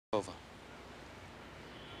Over.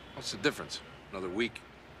 What's the difference? Another week?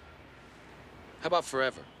 How about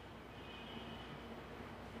forever?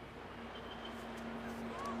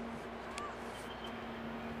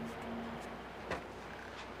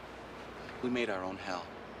 We made our own hell.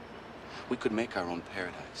 We could make our own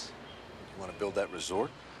paradise. You want to build that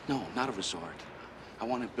resort? No, not a resort. I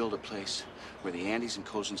want to build a place where the Andes and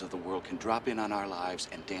Cozens of the world can drop in on our lives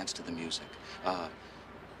and dance to the music. A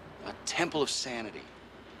temple of sanity.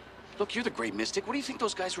 Look, you're the great mystic. What do you think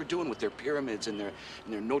those guys were doing with their pyramids and their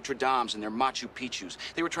Notre Dames and their Machu Picchus?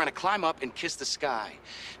 They were trying to climb up and kiss the sky.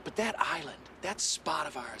 But that island, that spot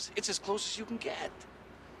of ours, it's as close as you can get.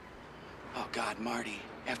 Oh, God, Marty,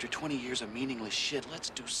 after 20 years of meaningless shit, let's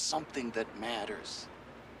do something that matters.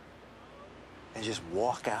 And just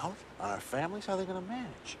walk out on our families? How are they going to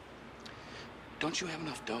manage? Don't you have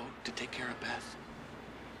enough dough to take care of Beth?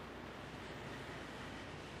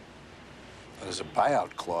 There's a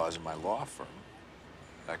buyout clause in my law firm.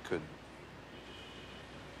 I could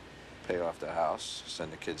pay off the house,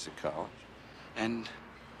 send the kids to college. And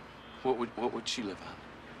what would she live on?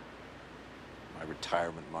 My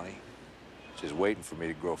retirement money. She's waiting for me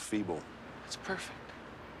to grow feeble. That's perfect.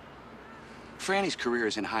 Franny's career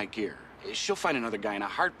is in high gear. She'll find another guy in a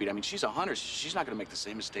heartbeat. I mean, she's a hunter. She's not going to make the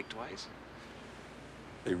same mistake twice.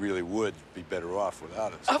 They really would be better off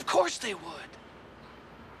without us. Of course they would.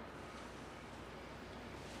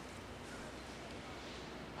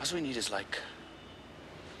 All we need is like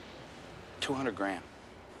 200 grand.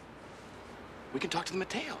 We can talk to the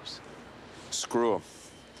Mateos. Screw them.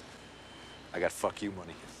 I got fuck you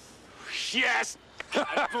money. Yes!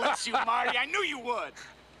 I bless you, Marty. I knew you would.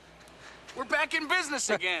 We're back in business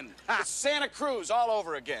again. It's Santa Cruz all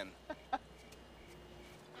over again.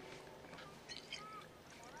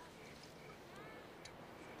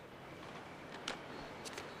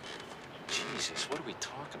 Jesus, what are we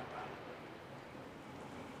talking about?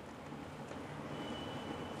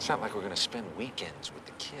 It's not like we're gonna spend weekends with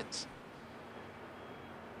the kids.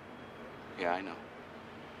 Yeah, I know.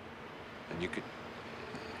 And you could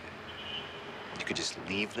just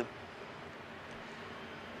leave them?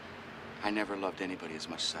 I never loved anybody as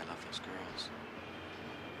much as I love those girls.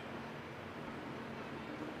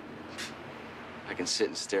 I can sit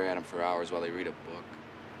and stare at them for hours while they read a book.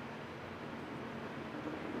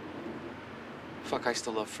 Fuck, I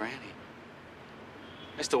still love Franny.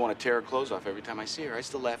 I still want to tear her clothes off every time I see her. I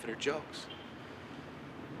still laugh at her jokes.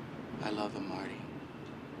 I love them, Marty.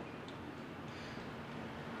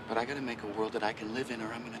 But I gotta make a world that I can live in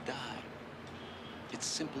or I'm gonna die. It's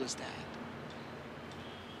simple as that.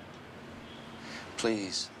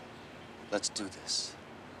 Please, let's do this.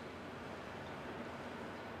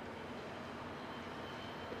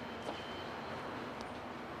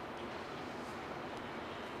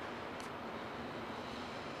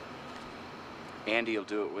 Andy will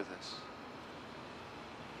do it with us.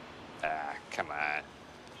 Ah, come on.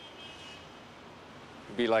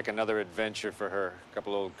 It'd be like another adventure for her. A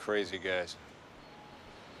couple old crazy guys.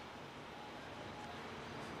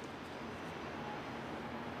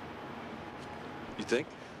 You think?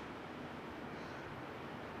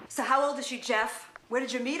 So how old is she, Jeff? Where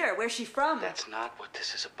did you meet her? Where's she from? That's not what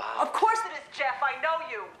this is about. Of course it is, Jeff. I know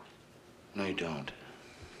you. No, you don't.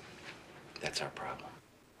 That's our problem.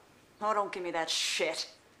 Oh, don't give me that shit.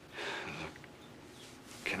 Look,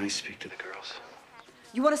 can I speak to the girls?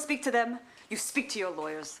 You want to speak to them? You speak to your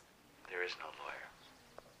lawyers. There is no lawyer.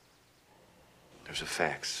 There's a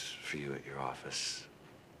fax for you at your office.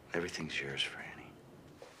 Everything's yours, Franny.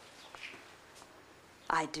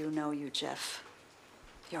 I do know you, Jeff.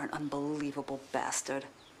 You're an unbelievable bastard.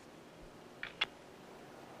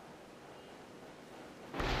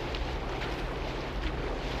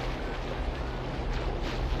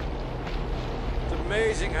 It's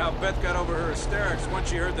amazing how Beth got over her hysterics once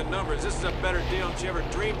she heard the numbers. This is a better deal than she ever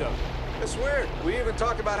dreamed of. It's weird. We even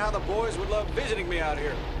talked about how the boys would love visiting me out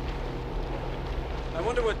here. I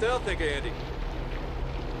wonder what they'll think of Andy.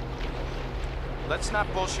 Let's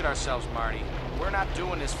not bullshit ourselves, Marty. We're not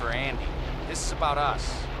doing this for Andy. This is about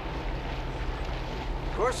us.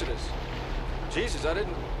 Of course it is. Jesus, I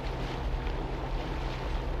didn't...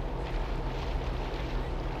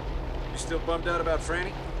 You still bummed out about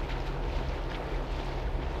Franny?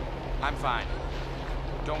 I'm fine.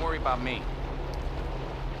 Don't worry about me.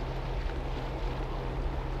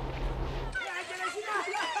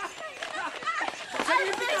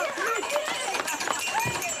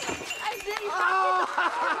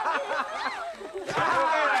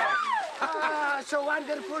 So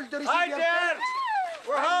wonderful to receive Hi, your Dad!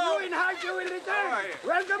 We're home! You and how you will return. How are you?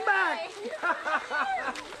 Welcome back.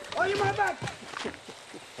 Oh, you my back.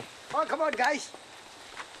 Oh, come on, guys.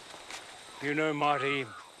 You know, Marty,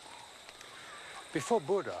 before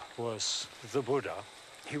Buddha was the Buddha,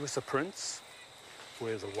 he was a prince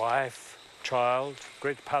with a wife, child,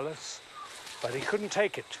 great palace, but he couldn't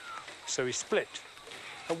take it, so he split.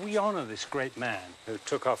 And we honor this great man who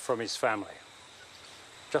took off from his family,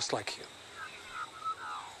 just like you.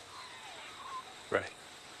 Right.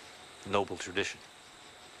 Noble tradition.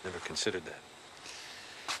 Never considered that.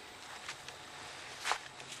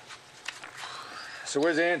 So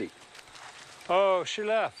where's Andy? Oh, she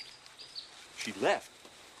left. She left.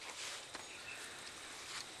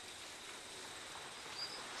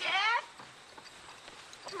 Jeff?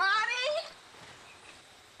 Marty?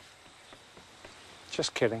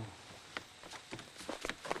 Just kidding.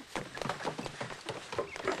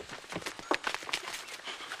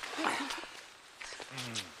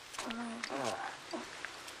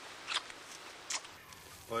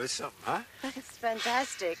 Well, it's something, huh? It's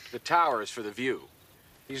fantastic. The tower is for the view.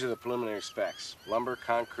 These are the preliminary specs. Lumber,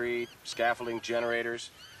 concrete, scaffolding,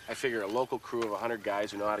 generators. I figure a local crew of 100 guys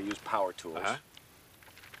who know how to use power tools.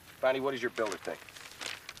 Bonnie, what does your builder think?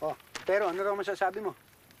 Oh, pero ano raw masasabi mo?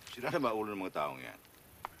 Sila na maulo ng mga taong yan.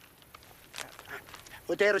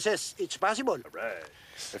 Otero says it's possible. Right.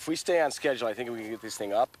 If we stay on schedule, I think we can get this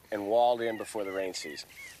thing up and walled in before the rain season.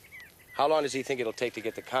 How long does he think it'll take to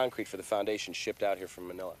get the concrete for the foundation shipped out here from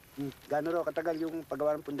Manila? Gaano raw katagal yung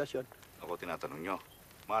paggawa ng pundasyon? Ako tinatanong nyo.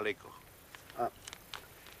 Malay ko.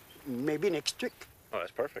 Maybe next week. Oh,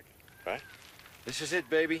 that's perfect. Right? This is it,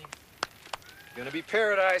 baby. Gonna be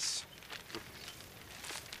paradise.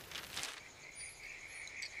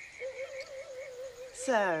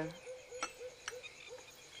 So,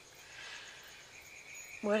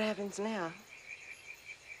 what happens now?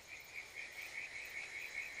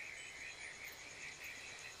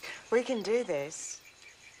 We can do this,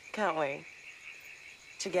 can't we?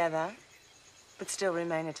 Together, but still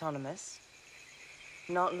remain autonomous.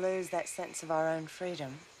 Not lose that sense of our own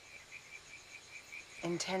freedom.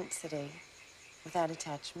 Intensity without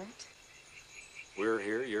attachment. We're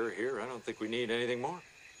here, you're here. I don't think we need anything more.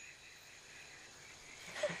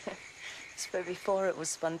 But before it was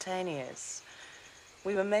spontaneous.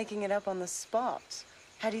 We were making it up on the spot.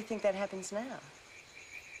 How do you think that happens now?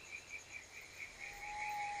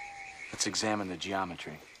 Let's examine the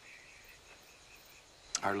geometry.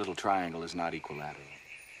 Our little triangle is not equilateral.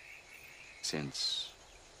 Since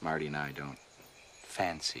Marty and I don't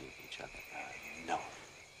fancy each other. No.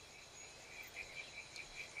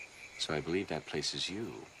 So I believe that places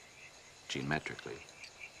you, geometrically,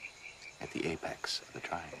 at the apex of the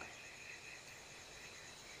triangle.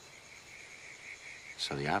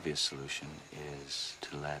 So the obvious solution is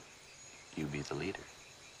to let you be the leader.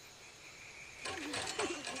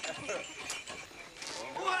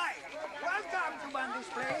 Why? Welcome to Bandi's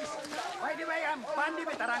place. By the way, I'm Bandi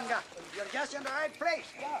Betaranga. You're just in the right place.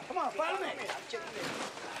 Come on, follow me.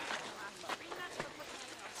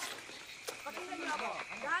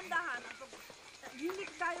 Dahan-dahan. Hindi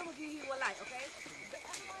tayo maghihiwalay, okay?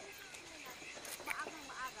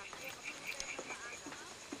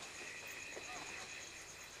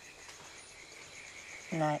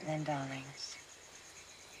 Night then, darlings.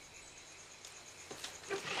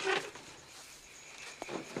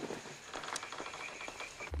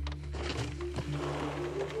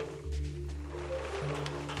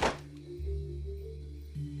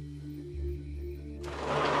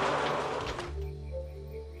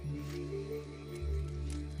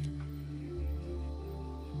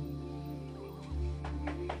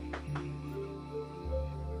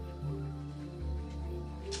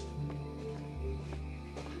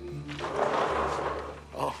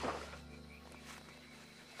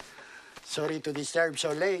 Sorry to disturb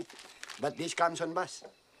so late, but this comes on bus.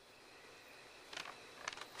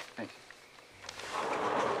 Thank you.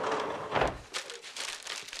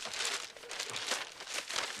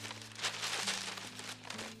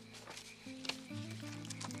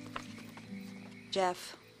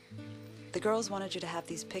 Jeff, the girls wanted you to have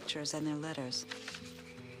these pictures and their letters.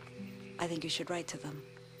 I think you should write to them.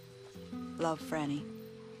 Love, Franny.